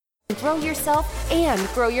grow yourself and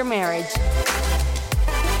grow your marriage.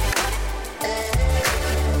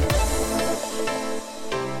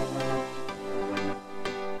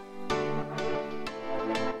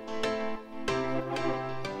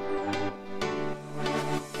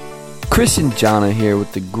 Chris and Jonna here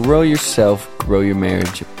with the Grow Yourself, Grow Your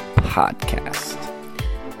Marriage podcast.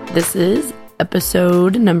 This is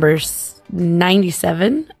episode number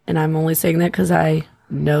 97, and I'm only saying that because I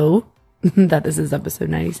know that this is episode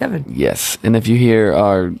 97. Yes, and if you hear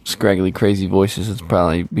our scraggly, crazy voices, it's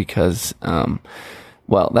probably because,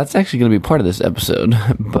 that's actually going to be part of this episode.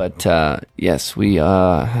 But yes, we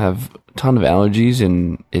have a ton of allergies,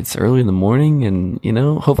 and it's early in the morning, and,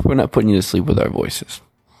 hopefully we're not putting you to sleep with our voices.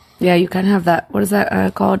 Yeah, you kind of have that. What is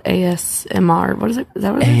that called? ASMR. What is it? Is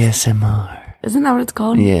that what it is? ASMR. Isn't that what it's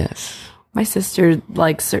called? Yes. My sister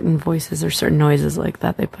likes certain voices or certain noises like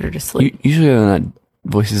that. They put her to sleep. Usually not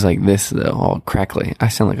voices like this, though, all crackly. I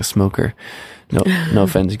sound like a smoker. No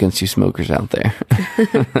offense against you smokers out there.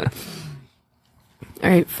 All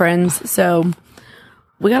right, friends. So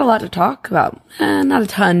we got a lot to talk about. Not a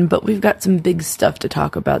ton, but we've got some big stuff to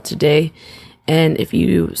talk about today. And if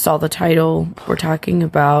you saw the title, we're talking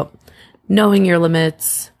about knowing your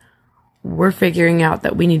limits. We're figuring out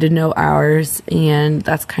that we need to know ours, and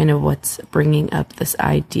that's kind of what's bringing up this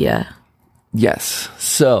idea. Yes.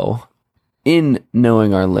 So, in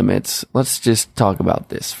knowing our limits, let's just talk about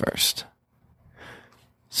this first.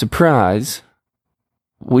 Surprise,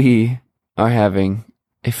 we are having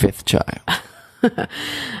a fifth child.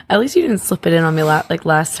 At least you didn't slip it in on me like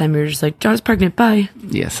last time. You were just like, John's pregnant, bye.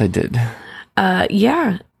 Yes, I did.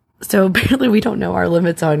 Yeah. So apparently we don't know our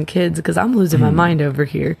limits on kids because I'm losing my mind over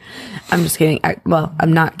here. I'm just kidding.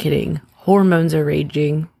 I'm not kidding. Hormones are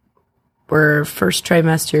raging. We're first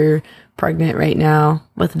trimester pregnant right now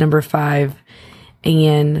with number 5.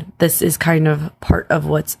 And this is kind of part of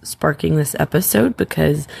what's sparking this episode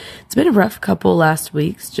because it's been a rough couple last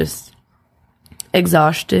weeks, just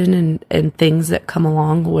exhaustion and things that come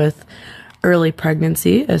along with early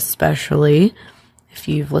pregnancy, especially. If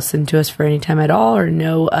you've listened to us for any time at all or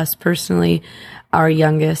know us personally, our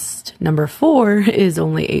youngest, number 4, is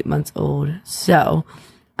only 8 months old. So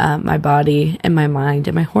my body and my mind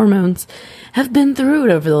and my hormones have been through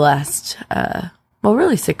it over the last,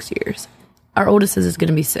 really 6 years. Our oldest is going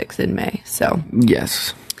to be 6 in May. So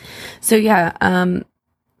yes. So yeah,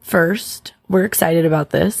 first, we're excited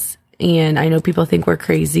about this. And I know people think we're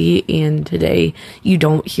crazy, and today you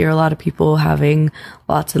don't hear a lot of people having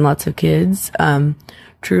lots and lots of kids.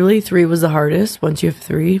 Truly, 3 was the hardest. Once you have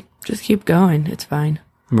 3, just keep going. It's fine.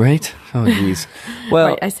 Right? Oh, geez. Well,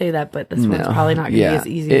 right, I say that, but this one's probably not going to be as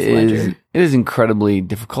easy as Ledger. It is incredibly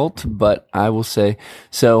difficult, but I will say,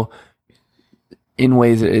 so in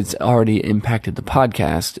ways that it's already impacted the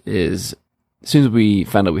podcast is as soon as we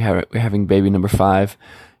found out we're having baby number 5,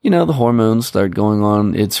 the hormones start going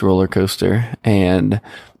on its roller coaster, and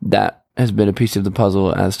that has been a piece of the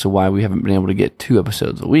puzzle as to why we haven't been able to get 2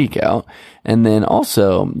 episodes a week out. And then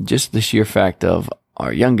also just the sheer fact of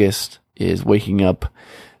our youngest is waking up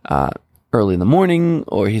early in the morning,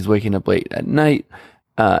 or he's waking up late at night,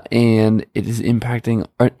 and it is impacting,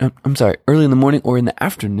 early in the morning or in the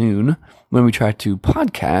afternoon when we try to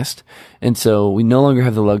podcast. And so we no longer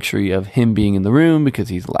have the luxury of him being in the room because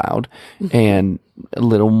he's loud and a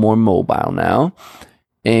little more mobile now.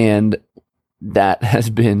 And that has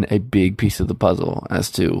been a big piece of the puzzle as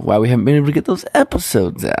to why we haven't been able to get those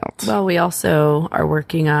episodes out. Well, we also are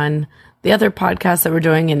working on the other podcast that we're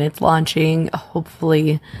doing, and it's launching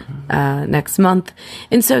hopefully next month.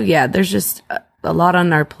 And so, yeah, there's just a lot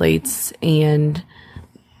on our plates, and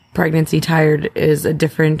pregnancy tired is a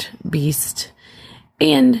different beast.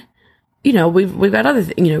 And, we've got other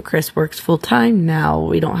things. Chris works full time now.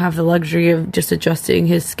 We don't have the luxury of just adjusting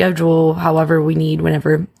his schedule however we need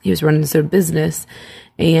whenever he was running his own business.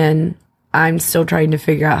 And I'm still trying to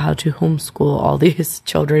figure out how to homeschool all these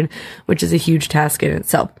children, which is a huge task in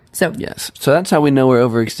itself. So yes. So that's how we know we're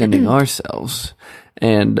overextending ourselves,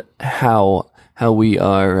 and how we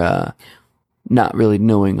are not really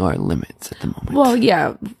knowing our limits at the moment. Well,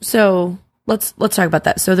 yeah. So let's talk about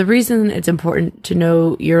that. So the reason it's important to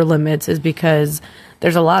know your limits is because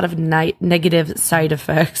there's a lot of negative side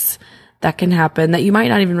effects that can happen that you might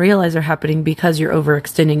not even realize are happening because you're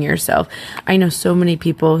overextending yourself. I know so many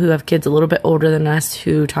people who have kids a little bit older than us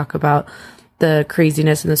who talk about the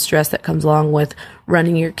craziness and the stress that comes along with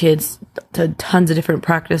running your kids to tons of different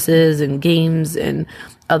practices and games and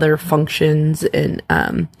other functions and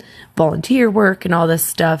volunteer work and all this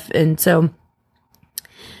stuff. And so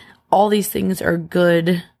all these things are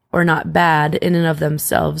good or not bad in and of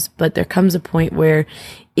themselves, but there comes a point where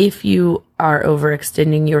if you are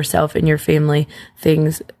overextending yourself and your family,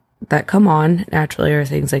 things that come on naturally are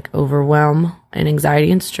things like overwhelm and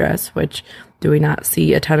anxiety and stress, which do we not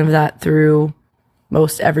see a ton of that through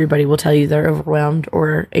most everybody will tell you they're overwhelmed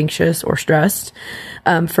or anxious or stressed.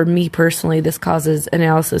 For me personally, this causes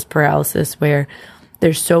analysis paralysis where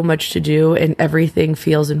there's so much to do and everything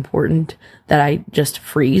feels important that I just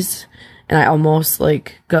freeze. And I almost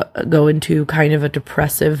like go into kind of a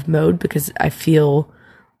depressive mode because I feel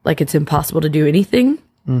like it's impossible to do anything.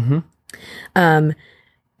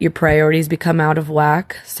 Your priorities become out of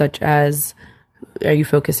whack, such as, are you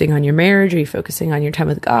focusing on your marriage? Are you focusing on your time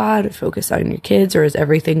with God? Focus on your kids? Or is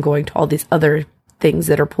everything going to all these other things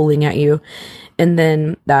that are pulling at you? And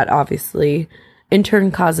then that obviously in turn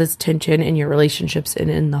causes tension in your relationships and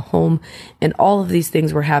in the home. And all of these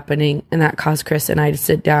things were happening. And that caused Chris and I to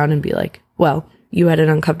sit down and be like, well, you had an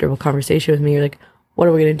uncomfortable conversation with me. You're like, what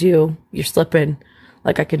are we going to do? You're slipping.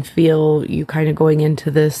 Like, I can feel you kind of going into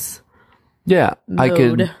this. Yeah,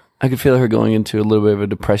 mode. I could feel her going into a little bit of a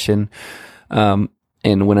depression. And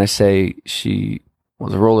when I say she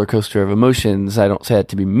was a roller coaster of emotions, I don't say that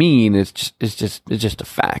to be mean. It's just a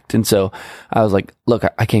fact. And so I was like, look,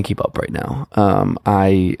 I can't keep up right now.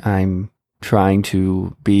 I'm trying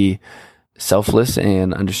to be selfless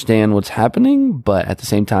and understand what's happening, but at the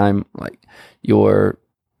same time, like,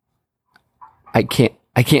 I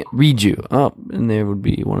can't read you. Oh, and there would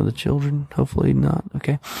be one of the children. Hopefully not.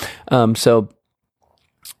 Okay. So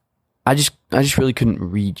I just really couldn't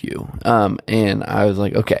read you. And I was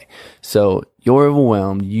like, okay, so you're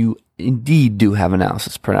overwhelmed. You indeed do have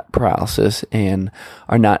analysis paralysis and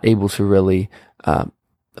are not able to really,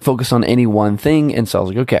 focus on any one thing. And so I was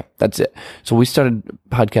like, okay, that's it. So we started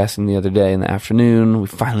podcasting the other day in the afternoon. We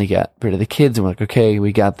finally got rid of the kids and we're like, okay,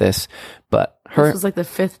 we got this. But this was like the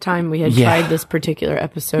 5th time we had tried this particular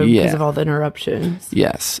episode because of all the interruptions.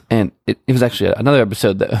 Yes. And it was actually another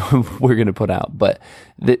episode that we're going to put out, but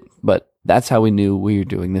that's how we knew we were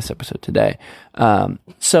doing this episode today.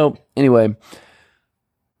 So anyway,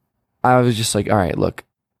 I was just like, all right, look,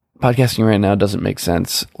 podcasting right now doesn't make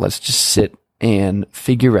sense. Let's just sit and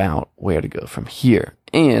figure out where to go from here.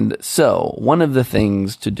 And so one of the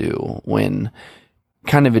things to do when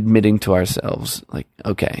kind of admitting to ourselves, like,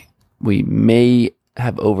 okay, we may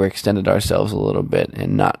have overextended ourselves a little bit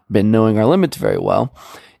and not been knowing our limits very well,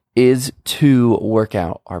 is to work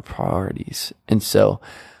out our priorities. And so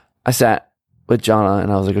I sat with Jonna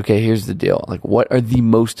and I was like, okay, here's the deal. Like, what are the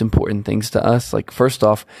most important things to us? Like, first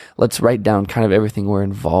off, let's write down kind of everything we're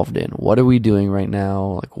involved in. What are we doing right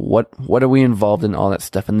now? Like, what are we involved in? All that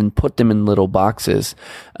stuff. And then put them in little boxes.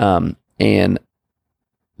 And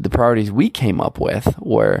the priorities we came up with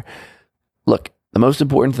were, look, the most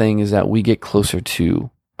important thing is that we get closer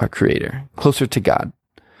to our Creator, closer to God.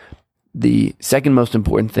 The second most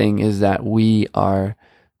important thing is that we are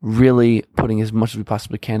really putting as much as we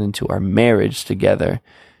possibly can into our marriage together.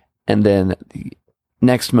 And then the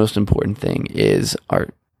next most important thing is our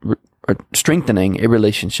strengthening a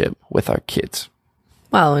relationship with our kids.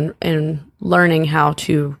 Well, and learning how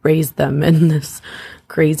to raise them in this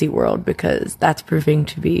crazy world, because that's proving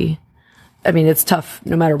to be, I mean, it's tough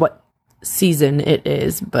no matter what season it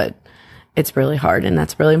is, but it's really hard and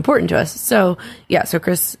that's really important to us. So yeah, so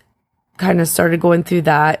Chris kind of started going through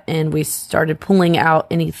that and we started pulling out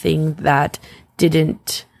anything that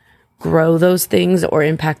didn't grow those things or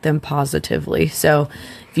impact them positively. So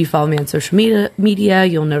if you follow me on social media,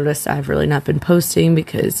 you'll notice I've really not been posting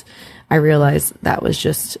because I realized that was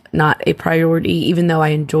just not a priority, even though I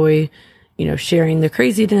enjoy, sharing the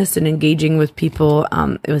craziness and engaging with people.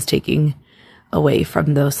 It was taking away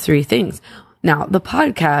from those 3 things. Now, this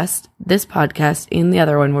podcast and the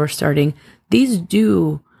other one we're starting, these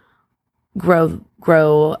do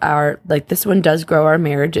grow our, like, this one does grow our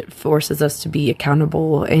marriage. It forces us to be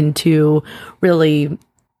accountable and to really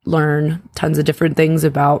learn tons of different things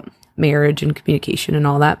about marriage and communication and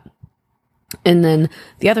all that. And then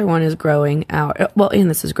the other one is growing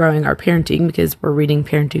this is growing our parenting because we're reading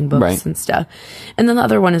parenting books and stuff. And then the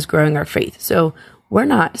other one is growing our faith. So we're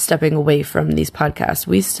not stepping away from these podcasts.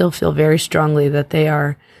 We still feel very strongly that they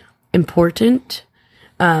are important.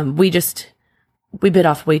 We bit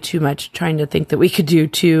off way too much trying to think that we could do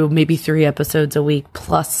 2, maybe 3 episodes a week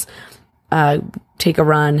plus take a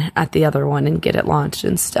run at the other one and get it launched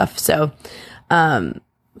and stuff. So,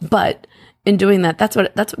 but in doing that, that's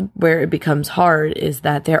where it becomes hard, is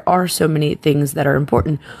that there are so many things that are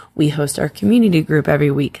important. We host our community group every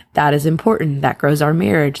week. That is important. That grows our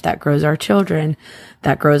marriage. That grows our children.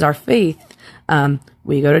 That grows our faith.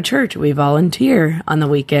 We go to church. We volunteer on the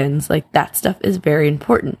weekends. Like, that stuff is very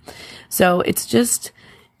important. So it's just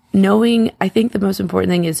knowing, I think the most important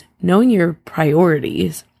thing is knowing your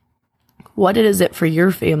priorities. What is it for your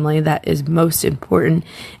family that is most important?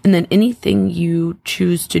 And then anything you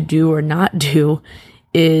choose to do or not do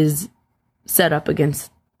is set up against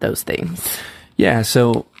those things. Yeah.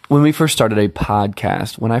 So when we first started a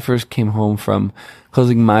podcast, when I first came home from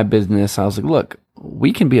closing my business, I was like, look,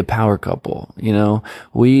 we can be a power couple. You know,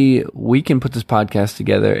 we can put this podcast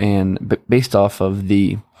together, and based off of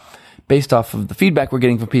the feedback we're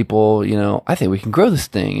getting from people, you know, I think we can grow this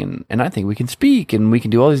thing, and I think we can speak, and we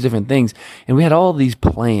can do all these different things. And we had all these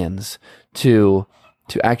plans to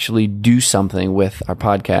actually do something with our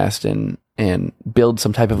podcast and build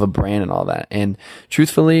some type of a brand and all that. And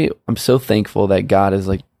truthfully, I'm so thankful that God has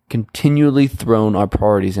like continually thrown our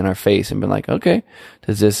priorities in our face and been like, okay,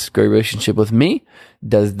 does this grow your relationship with me?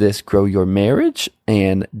 Does this grow your marriage?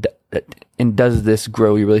 And does this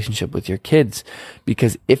grow your relationship with your kids?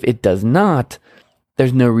 Because if it does not,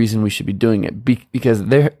 there's no reason we should be doing it. Because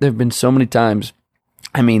there have been so many times,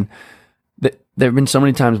 there have been so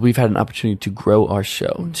many times we've had an opportunity to grow our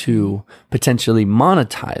show, to potentially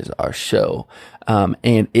monetize our show.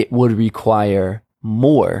 And it would require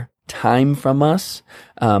more time from us.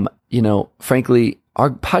 You know, frankly, our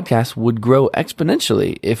podcast would grow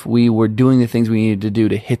exponentially if we were doing the things we needed to do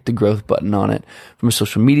to hit the growth button on it from a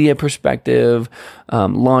social media perspective,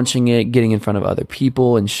 launching it, getting in front of other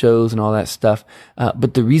people and shows and all that stuff.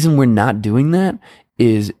 But the reason we're not doing that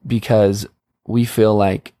is because we feel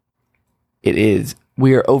like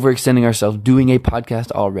we are overextending ourselves doing a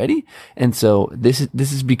podcast already. And so this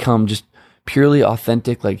has become just purely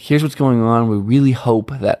authentic. Like, here's what's going on. We really hope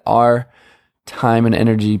that our time and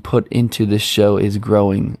energy put into this show is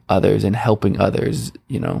growing others and helping others,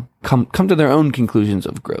 you know, come to their own conclusions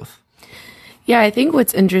of growth. Yeah, I think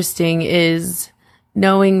what's interesting is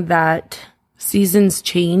knowing that seasons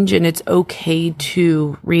change and it's okay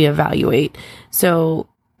to reevaluate. So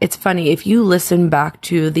it's funny, if you listen back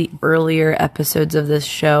to the earlier episodes of this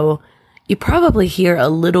show, you probably hear a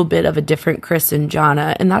little bit of a different Chris and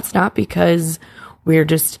Jonna, and that's not because we're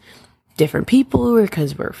just different people or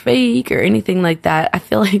because we're fake or anything like that. I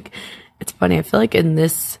feel like it's funny. I feel like in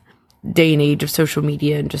this day and age of social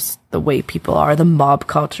media and just the way people are, the mob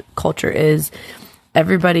culture is,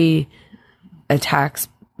 everybody attacks.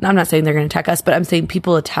 I'm not saying they're going to attack us, but I'm saying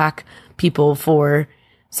people attack people for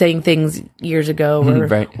saying things years ago or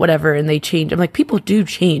right. whatever, and they change. I'm like, people do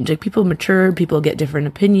change. Like, people mature, people get different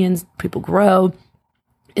opinions, people grow.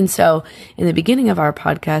 And so in the beginning of our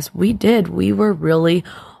podcast, we were really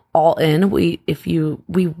all in. We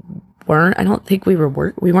weren't, I don't think we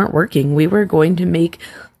weren't working. We were going to make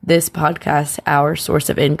this podcast our source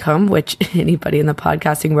of income, which anybody in the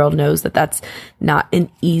podcasting world knows that that's not an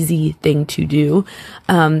easy thing to do.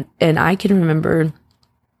 And I can remember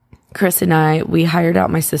Chris and we hired out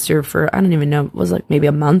my sister for, I don't even know, it was like maybe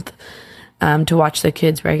a month, to watch the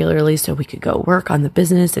kids regularly so we could go work on the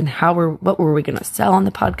business and what were we going to sell on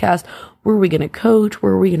the podcast? Were we going to coach?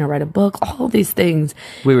 Were we going to write a book? All these things.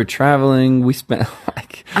 We were traveling. We spent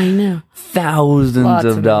I know, thousands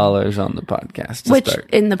of dollars on the podcast to start.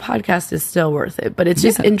 In the podcast is still worth it, but it's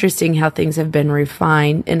just interesting how things have been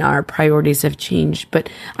refined and our priorities have changed. But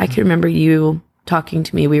I can remember you talking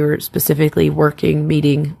to me. We were specifically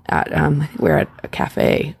meeting at, we're at a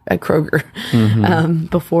cafe at Kroger,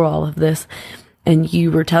 before all of this. And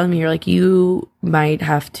you were telling me, you're like, you might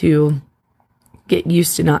have to get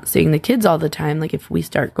used to not seeing the kids all the time. Like, if we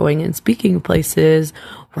start going and speaking places,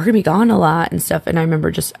 we're gonna be gone a lot and stuff. And I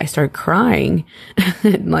remember I started crying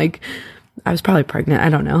and like, I was probably pregnant. I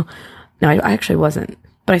don't know. No, I actually wasn't,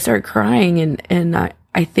 but I started crying and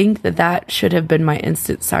I think that should have been my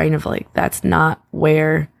instant sign of like, that's not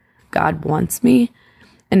where God wants me.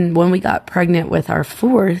 And when we got pregnant with our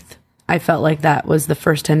fourth, I felt like that was the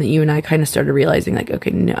first time that you and I kind of started realizing like,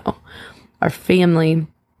 okay, no, our family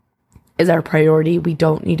is our priority. We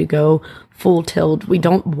don't need to go full tilt. We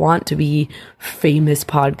don't want to be famous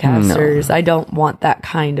podcasters. No. I don't want that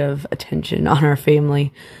kind of attention on our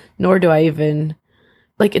family, nor do I even,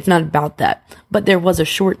 like, it's not about that. But there was a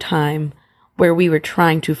short time where we were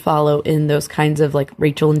trying to follow in those kinds of like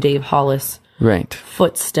Rachel and Dave Hollis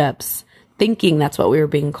footsteps, thinking that's what we were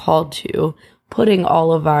being called to, putting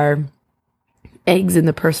all of our eggs in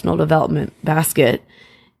the personal development basket.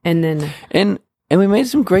 And then... And we made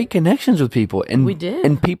some great connections with people. And we did.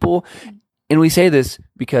 And people And we say this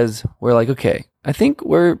because we're like, okay, I think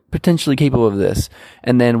we're potentially capable of this.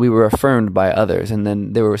 And then we were affirmed by others. And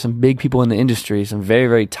then there were some big people in the industry, some very,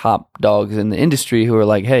 very top dogs in the industry who were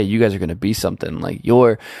like, hey, you guys are going to be something. Like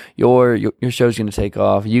your show's going to take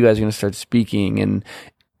off. You guys are going to start speaking. And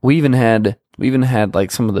we even had like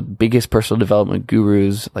some of the biggest personal development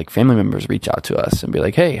gurus, like family members, reach out to us and be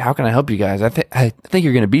like, hey, how can I help you guys? I think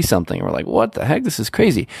you're going to be something. And we're like, what the heck? This is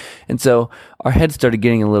crazy. And so our heads started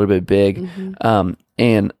getting a little bit big.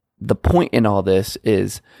 And the point in all this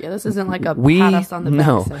is... Yeah, this isn't like a pat us on the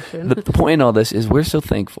back session. The point in all this is we're so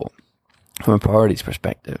thankful from a priorities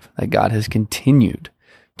perspective that God has continued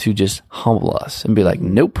to just humble us and be like,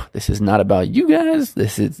 nope, this is not about you guys.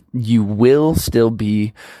 You will still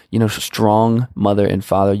be, strong mother and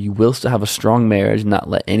father. You will still have a strong marriage, not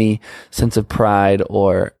let any sense of pride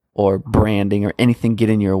or branding or anything get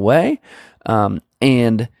in your way.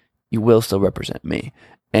 And you will still represent me.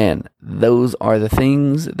 And those are the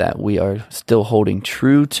things that we are still holding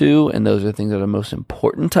true to. And those are the things that are most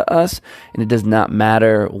important to us. And it does not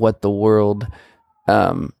matter what the world,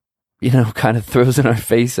 kind of throws in our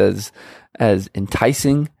face as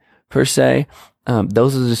enticing per se.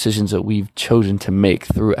 Those are the decisions that we've chosen to make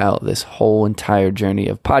throughout this whole entire journey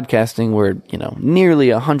of podcasting. We're, nearly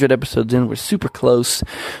 100 episodes in. We're super close.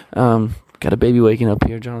 Got a baby waking up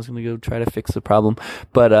here. John's going to go try to fix the problem.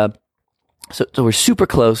 But, so we're super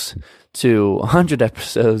close to 100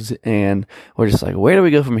 episodes, and we're just like, where do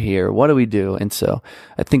we go from here? What do we do? And so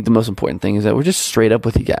I think the most important thing is that we're just straight up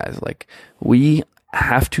with you guys. Like, we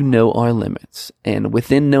have to know our limits, and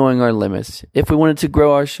within knowing our limits, if we wanted to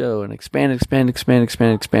grow our show and expand,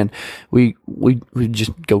 we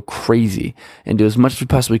just go crazy and do as much as we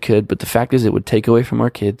possibly could. But the fact is, it would take away from our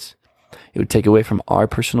kids. It would take away from our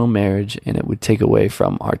personal marriage, and it would take away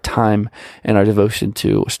from our time and our devotion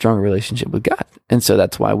to a stronger relationship with God. And so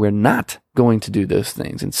that's why we're not going to do those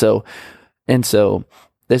things. And so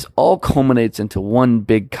this all culminates into one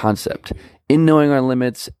big concept in knowing our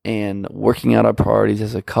limits and working out our priorities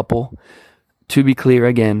as a couple. To be clear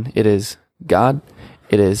again, it is God,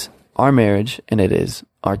 it is our marriage, and it is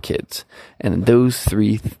our kids. And those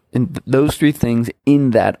three things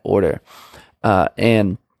in that order.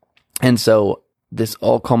 And so this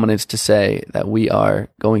all culminates to say that we are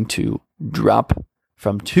going to drop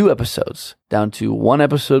from 2 episodes down to 1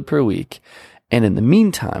 episode per week. And in the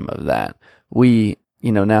meantime of that, we,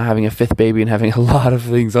 now having a 5th baby and having a lot of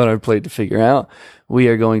things on our plate to figure out, we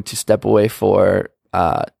are going to step away for,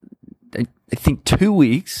 I think 2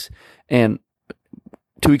 weeks, and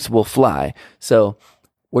 2 weeks will fly. So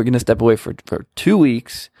we're going to step away for 2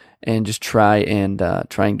 weeks and just try and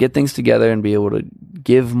get things together and be able to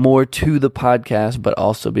give more to the podcast, but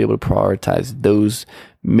also be able to prioritize those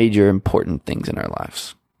major important things in our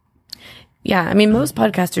lives. Yeah, I mean, most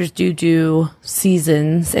podcasters do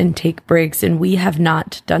seasons and take breaks, and we have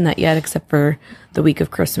not done that yet except for the week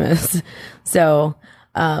of Christmas. So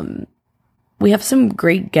we have some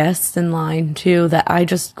great guests in line too that I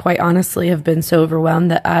just quite honestly have been so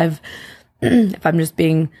overwhelmed that if I'm just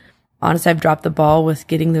being honest, I've dropped the ball with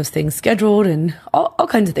getting those things scheduled and all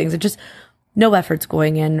kinds of things. It just no effort's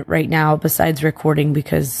going in right now besides recording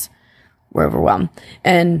because we're overwhelmed.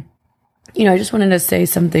 And, I just wanted to say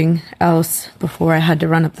something else before I had to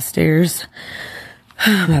run up the stairs.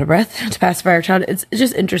 I'm out of breath to pacify our child. It's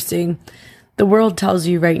just interesting. The world tells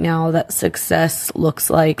you right now that success looks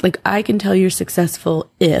like I can tell you're successful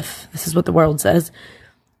if, this is what the world says,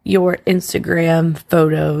 your Instagram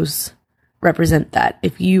photos represent that.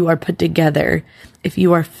 If you are put together, if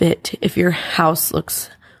you are fit, if your house looks,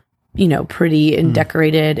 pretty and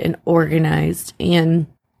decorated and organized, and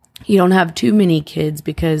you don't have too many kids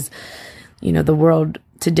because, the world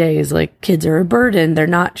today is like kids are a burden. They're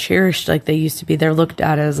not cherished like they used to be. They're looked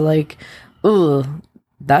at as like, ooh,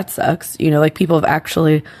 that sucks. People have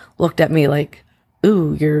actually looked at me like,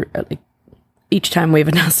 ooh, you're like, each time we've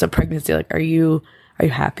announced a pregnancy, like, are you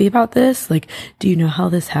happy about this? Like, do you know how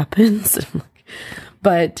this happens?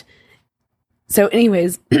 But so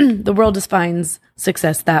anyways, the world defines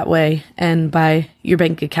success that way, and by your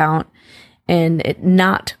bank account, and it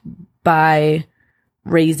not by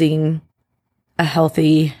raising a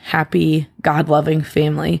healthy, happy, God-loving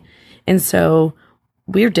family. And so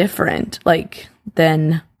we're different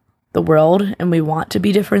than the world, and we want to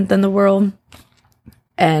be different than the world,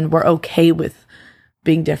 and we're okay with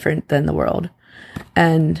being different than the world.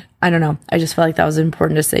 And I don't know, I just felt like that was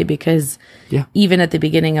important to say because even at the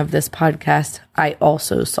beginning of this podcast, I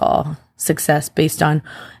also saw success based on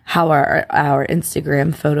how our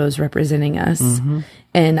Instagram photos representing us. Mm-hmm.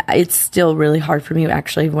 And it's still really hard for me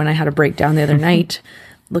actually when I had a breakdown the other night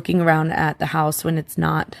looking around at the house when it's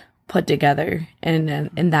not put together, and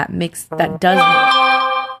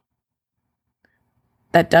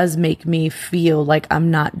that does make me feel like I'm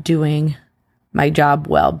not doing my job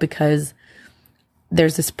well, because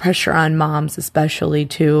there's this pressure on moms, especially,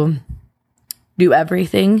 to do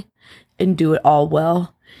everything and do it all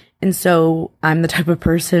well. And so I'm the type of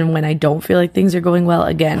person, when I don't feel like things are going well,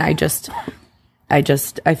 again, I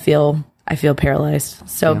feel paralyzed.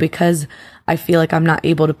 So because I feel like I'm not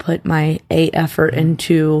able to put my effort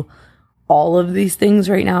into all of these things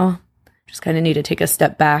right now, just kind of need to take a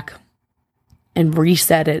step back and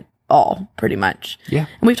reset it all, pretty much. Yeah.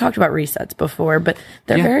 And we've talked about resets before, but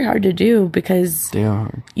they're very hard to do, because They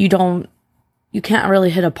are. you can't really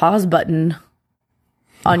hit a pause button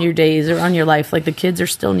on your days or on your life. Like, the kids are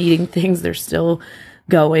still needing things. They're still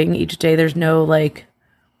going each day. There's no like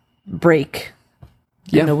break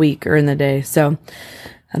in the week or in the day. So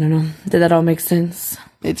I don't know. Did that all make sense?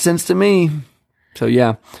 Made sense to me. So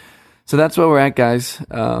yeah. So that's where we're at, guys.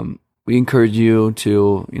 We encourage you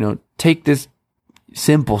to, take this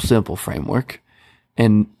simple framework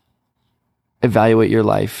and evaluate your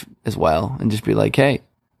life as well, and just be like, hey,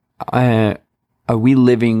 are we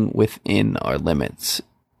living within our limits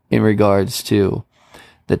in regards to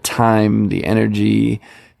the time, the energy,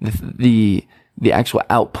 the actual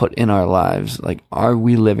output in our lives? Like, are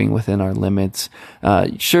we living within our limits?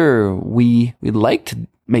 Sure, we'd like to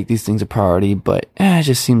make these things a priority, but it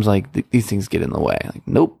just seems like these things get in the way. Like,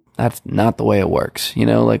 nope. That's not the way it works.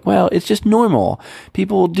 Like, well, it's just normal.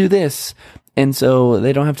 People will do this, and so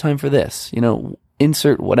they don't have time for this.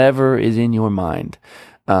 Insert whatever is in your mind.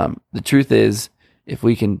 The truth is, if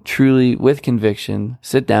we can truly, with conviction,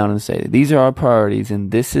 sit down and say, these are our priorities,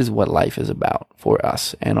 and this is what life is about for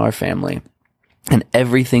us and our family, and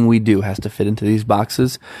everything we do has to fit into these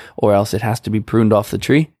boxes, or else it has to be pruned off the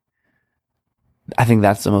tree. I think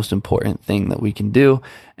that's the most important thing that we can do,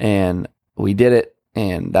 and we did it.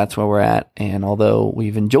 And that's where we're at. And although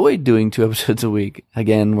we've enjoyed doing 2 episodes a week,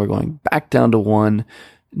 again, we're going back down to 1,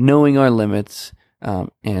 knowing our limits.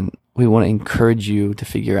 And we want to encourage you to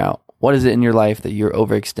figure out, what is it in your life that you're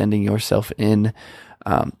overextending yourself in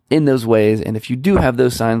those ways. And if you do have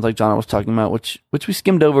those signs, like John was talking about, which we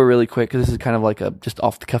skimmed over really quick, because this is kind of like a just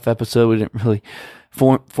off the cuff episode. We didn't really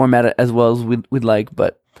format it as well as we'd like,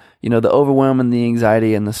 but the overwhelm and the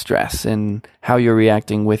anxiety and the stress and how you're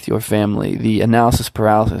reacting with your family, the analysis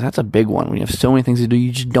paralysis, that's a big one. When you have so many things to do,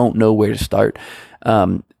 you just don't know where to start.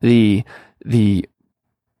 The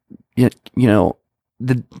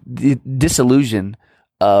disillusion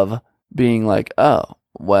of being like, oh,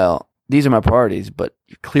 well, these are my priorities, but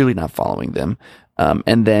you're clearly not following them.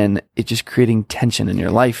 And then it's just creating tension in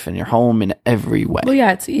your life and your home in every way. Well,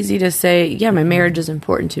 yeah, it's easy to say, yeah, my marriage is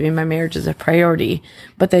important to me. My marriage is a priority.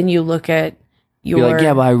 But then you look at you're like,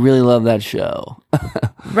 yeah, but I really love that show.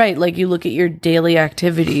 Right. Like, you look at your daily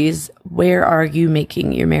activities. Where are you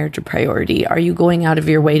making your marriage a priority? Are you going out of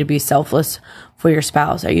your way to be selfless for your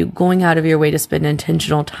spouse? Are you going out of your way to spend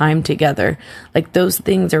intentional time together? Like, those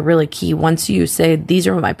things are really key. Once you say, these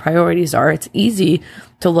are what my priorities are, it's easy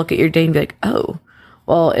to look at your day and be like, oh,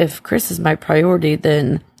 well, if Chris is my priority,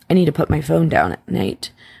 then I need to put my phone down at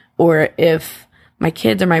night. Or if my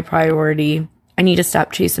kids are my priority, I need to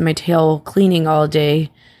stop chasing my tail cleaning all day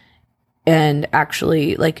and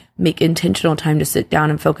actually like make intentional time to sit down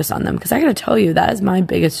and focus on them. Because I gotta tell you, that is my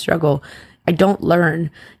biggest struggle. I don't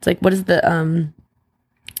learn. It's like, what is the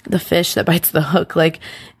fish that bites the hook? Like,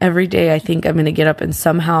 every day I think I'm gonna get up and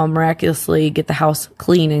somehow miraculously get the house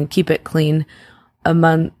clean and keep it clean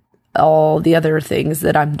among all the other things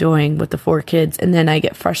that I'm doing with the 4 kids. And then I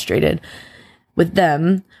get frustrated with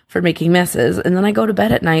them for making messes. And then I go to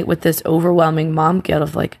bed at night with this overwhelming mom guilt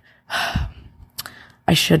of like,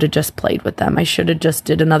 I should have just played with them. I should have just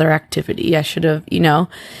did another activity. I should have,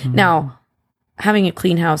 Mm-hmm. Now, having a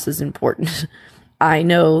clean house is important. I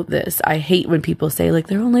know this. I hate when people say like,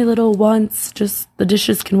 they're only little once, just the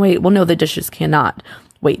dishes can wait. Well, no, the dishes cannot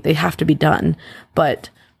wait. They have to be done. But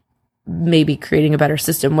maybe creating a better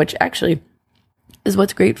system, which actually is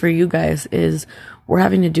what's great for you guys, is we're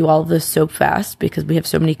having to do all of this so fast because we have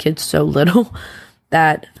so many kids so little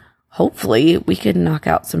that hopefully we can knock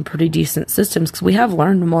out some pretty decent systems, because we have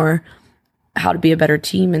learned more how to be a better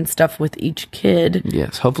team and stuff with each kid.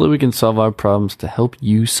 Yes, hopefully we can solve our problems to help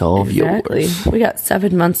you solve yours. We got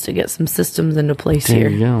 7 months to get some systems into place there here.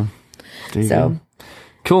 You go. There you go.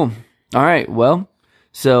 Cool. All right. Well,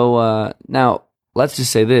 so now let's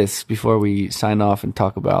just say this before we sign off and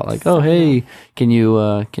talk about like, oh, hey, can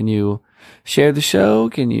you share the show?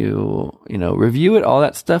 Can you review it? All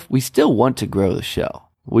that stuff. We still want to grow the show.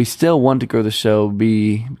 We still want to grow the show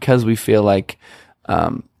because we feel like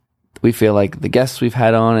we feel like the guests we've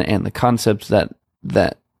had on and the concepts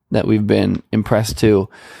that we've been impressed to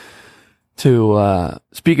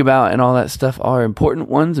speak about and all that stuff are important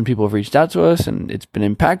ones, and people have reached out to us and it's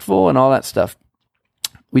been impactful and all that stuff.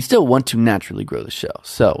 We still want to naturally grow the show.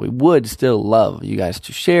 So we would still love you guys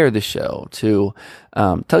to share the show, to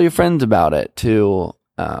tell your friends about it, to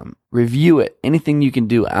review it. Anything you can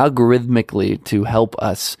do algorithmically to help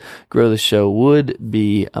us grow the show would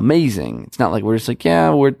be amazing. It's not like we're just like,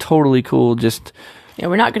 yeah, we're totally cool. Just, yeah,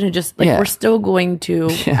 we're not going to just, like, we're still going to,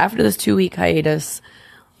 after this 2-week hiatus,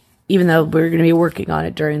 even though we're going to be working on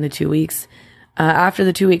it during the 2 weeks, after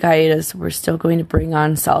the 2-week hiatus, we're still going to bring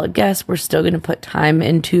on solid guests. We're still going to put time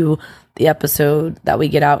into the episode that we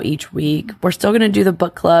get out each week. We're still going to do the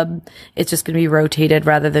book club. It's just going to be rotated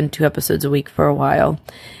rather than 2 episodes a week for a while.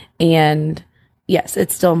 And yes,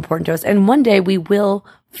 it's still important to us. And one day we will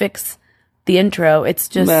fix the intro. It's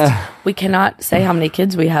just, we cannot say how many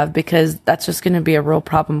kids we have because that's just going to be a real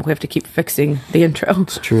problem. We have to keep fixing the intro.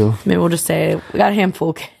 It's true. Maybe we'll just say, we got a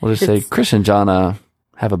handful of kids. We'll just say, Chris and Jonna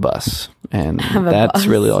have a bus. And that's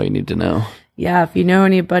really all you need to know. Yeah, if you know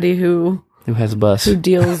anybody who has a bus, who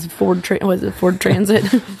deals Ford Transit, Ford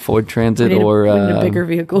Transit, or a bigger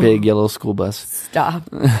vehicle, big yellow school bus. Stop.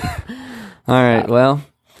 All right, well,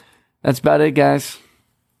 that's about it, guys.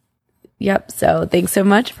 Yep. So thanks so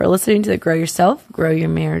much for listening to the Grow Yourself, Grow Your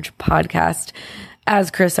Marriage podcast. As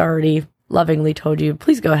Chris already lovingly told you,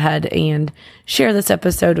 please go ahead and share this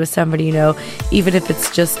episode with somebody you know, even if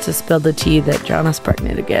it's just to spill the tea that Jonna's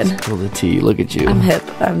pregnant again. Spill the tea. Look at you. I'm hip.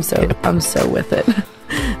 I'm so with it.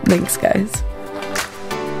 Thanks, guys.